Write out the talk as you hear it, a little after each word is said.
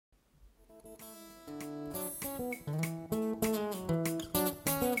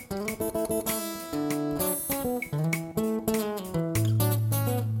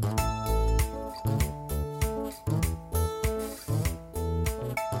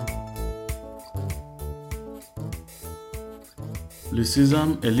Le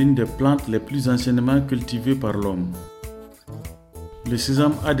sésame est l'une des plantes les plus anciennement cultivées par l'homme. Le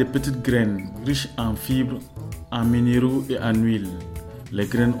sésame a des petites graines riches en fibres, en minéraux et en huile. Les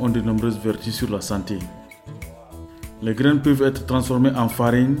graines ont de nombreuses vertus sur la santé. Les graines peuvent être transformées en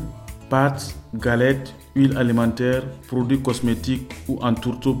farine, pâtes, galettes, huile alimentaire, produits cosmétiques ou en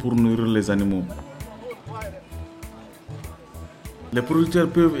tourteaux pour nourrir les animaux. Les producteurs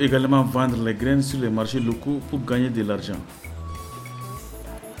peuvent également vendre les graines sur les marchés locaux pour gagner de l'argent.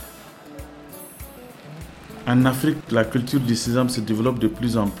 En Afrique, la culture du sésame se développe de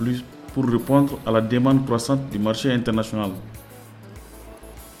plus en plus pour répondre à la demande croissante du marché international.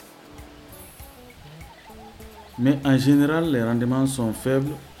 Mais en général, les rendements sont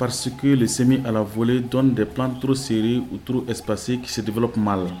faibles parce que le semis à la volée donne des plantes trop serrées ou trop espacées qui se développent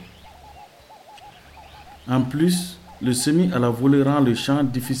mal. En plus, le semis à la volée rend le champ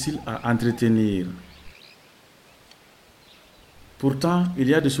difficile à entretenir. Pourtant, il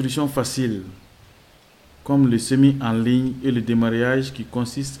y a des solutions faciles, comme le semis en ligne et le démarrage qui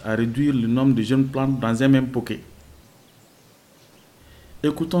consiste à réduire le nombre de jeunes plantes dans un même poquet.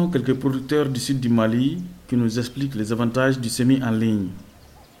 Écoutons quelques producteurs du sud du Mali qui nous expliquent les avantages du semis en ligne.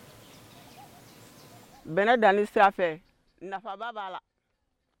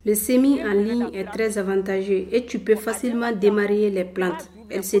 Le semis en ligne est très avantageux et tu peux facilement démarrer les plantes.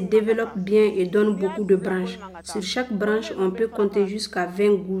 Elles se développent bien et donnent beaucoup de branches. Sur chaque branche, on peut compter jusqu'à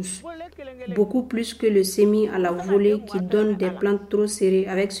 20 gousses. Beaucoup plus que le semis à la volée qui donne des plantes trop serrées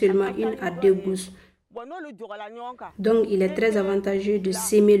avec seulement 1 à 2 gousses. Donc, il est très avantageux de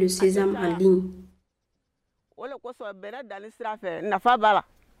s'aimer le sésame en ligne.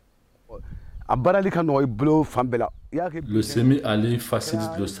 Le semis en ligne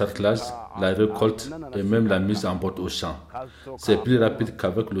facilite le sarclage, la récolte et même la mise en botte au champ. C'est plus rapide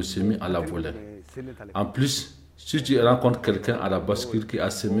qu'avec le semis à la volée. En plus, si tu rencontres quelqu'un à la bascule qui a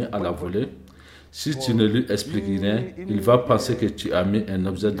semé à la volée, si tu ne lui expliques rien, il va penser que tu as mis un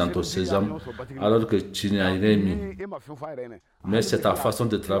objet dans ton sésame alors que tu n'y as rien mis. Mais c'est ta façon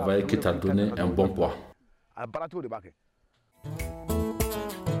de travailler qui t'a donné un bon poids.